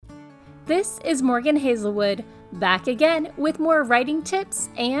This is Morgan Hazelwood, back again with more writing tips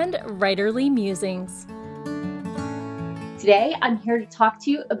and writerly musings. Today, I'm here to talk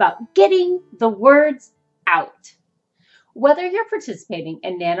to you about getting the words out. Whether you're participating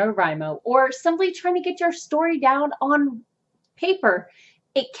in NaNoWriMo or simply trying to get your story down on paper,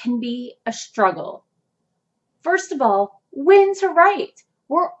 it can be a struggle. First of all, when to write?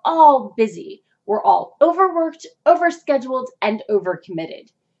 We're all busy. We're all overworked, overscheduled, and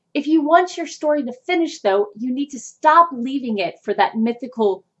overcommitted. If you want your story to finish, though, you need to stop leaving it for that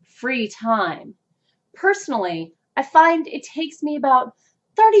mythical free time. Personally, I find it takes me about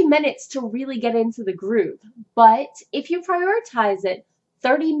 30 minutes to really get into the groove, but if you prioritize it,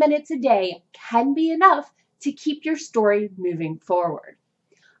 30 minutes a day can be enough to keep your story moving forward.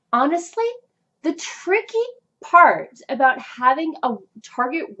 Honestly, the tricky part about having a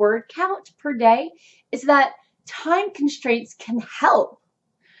target word count per day is that time constraints can help.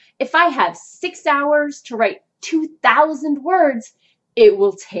 If I have 6 hours to write 2,000 words, it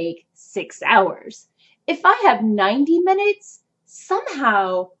will take 6 hours. If I have 90 minutes,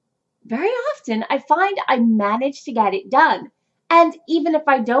 somehow, very often, I find I manage to get it done. And even if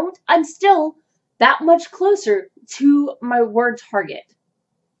I don't, I'm still that much closer to my word target.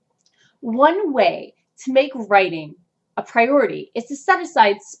 One way to make writing a priority is to set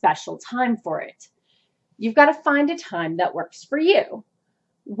aside special time for it. You've got to find a time that works for you.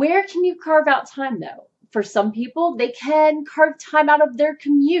 Where can you carve out time, though? For some people, they can carve time out of their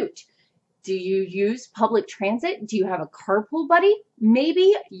commute. Do you use public transit? Do you have a carpool buddy?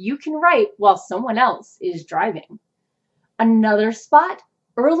 Maybe you can write while someone else is driving. Another spot,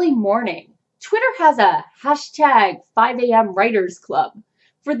 early morning. Twitter has a hashtag 5 a.m. Writers Club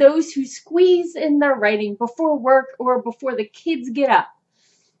for those who squeeze in their writing before work or before the kids get up.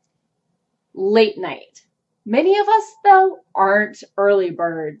 Late night. Many of us, though, aren't early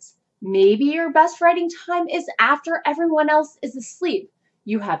birds. Maybe your best writing time is after everyone else is asleep.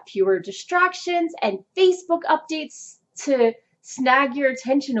 You have fewer distractions and Facebook updates to snag your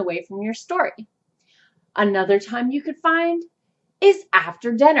attention away from your story. Another time you could find is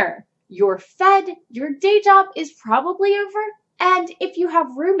after dinner. You're fed, your day job is probably over, and if you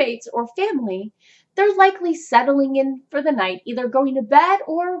have roommates or family, they're likely settling in for the night, either going to bed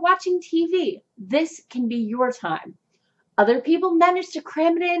or watching TV. This can be your time. Other people manage to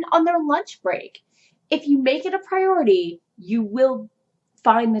cram it in on their lunch break. If you make it a priority, you will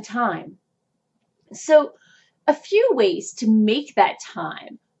find the time. So, a few ways to make that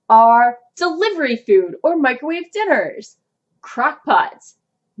time are delivery food or microwave dinners, crockpots,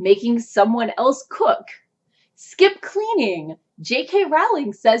 making someone else cook, skip cleaning. J.K.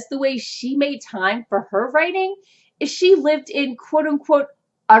 Rowling says the way she made time for her writing is she lived in quote unquote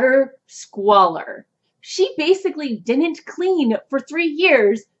utter squalor. She basically didn't clean for 3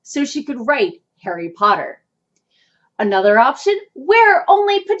 years so she could write Harry Potter. Another option, wear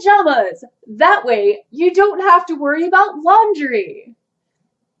only pajamas. That way you don't have to worry about laundry.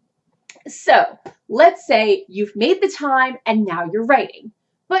 So let's say you've made the time and now you're writing.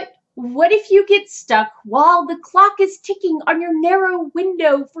 But what if you get stuck while the clock is ticking on your narrow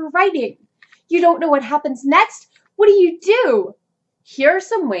window for writing? You don't know what happens next. What do? Here are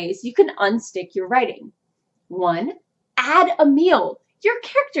some ways you can unstick your writing. 1, add a meal. Your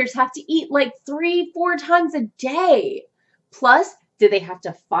characters have to eat like 3-4 times a day. Plus, do they have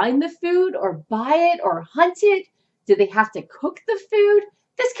to find the food or buy it or hunt it? Do they have to cook the food?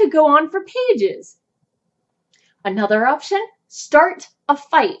 This could go on for pages. Another option, start a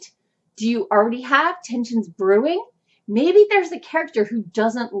fight. Do you already have tensions brewing? Maybe there's a character who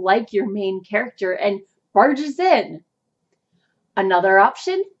doesn't like your main character and barges in. Another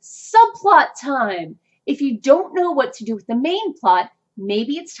option, subplot time. If you don't know what to do with the main plot,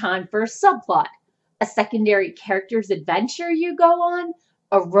 maybe it's time for a subplot. A secondary character's adventure you go on,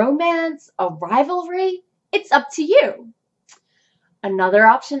 a romance, a rivalry. It's up to you. Another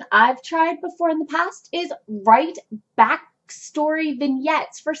option I've tried before in the past is write backstory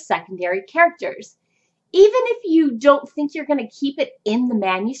vignettes for secondary characters. Even if you don't think you're going to keep it in the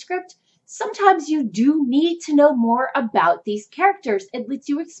manuscript, sometimes you do need to know more about these characters. It lets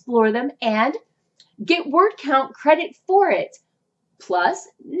you explore them and get word count credit for it. Plus,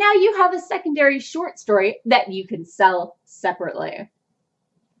 now you have a secondary short story that you can sell separately.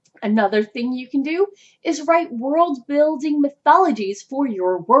 Another thing you can do is write world-building mythologies for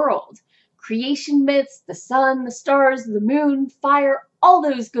your world. Creation myths, the sun, the stars, the moon, fire, all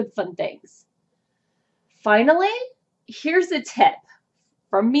those good fun things. Finally, here's a tip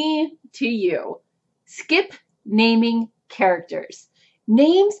from me to you. Skip naming characters.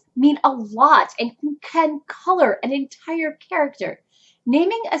 Names mean a lot and can color an entire character.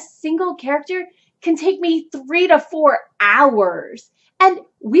 Naming a single character can take me 3 to 4 hours. And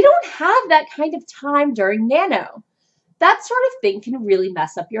we don't have that kind of time during Nano. That sort of thing can really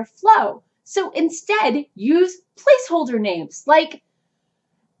mess up your flow. So instead, use placeholder names like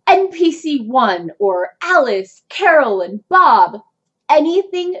NPC1 or Alice, Carol, and Bob.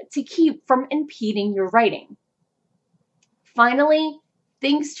 Anything to keep from impeding your writing. Finally,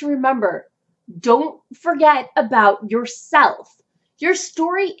 things to remember. Don't forget about yourself. Your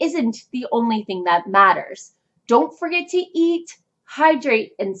story isn't the only thing that matters. Don't forget to eat,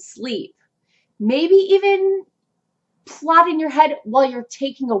 hydrate, and sleep. Maybe even plot in your head while you're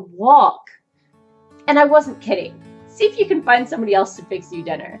taking a walk. And I wasn't kidding. See if you can find somebody else to fix you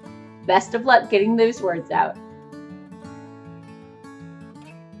dinner. Best of luck getting those words out.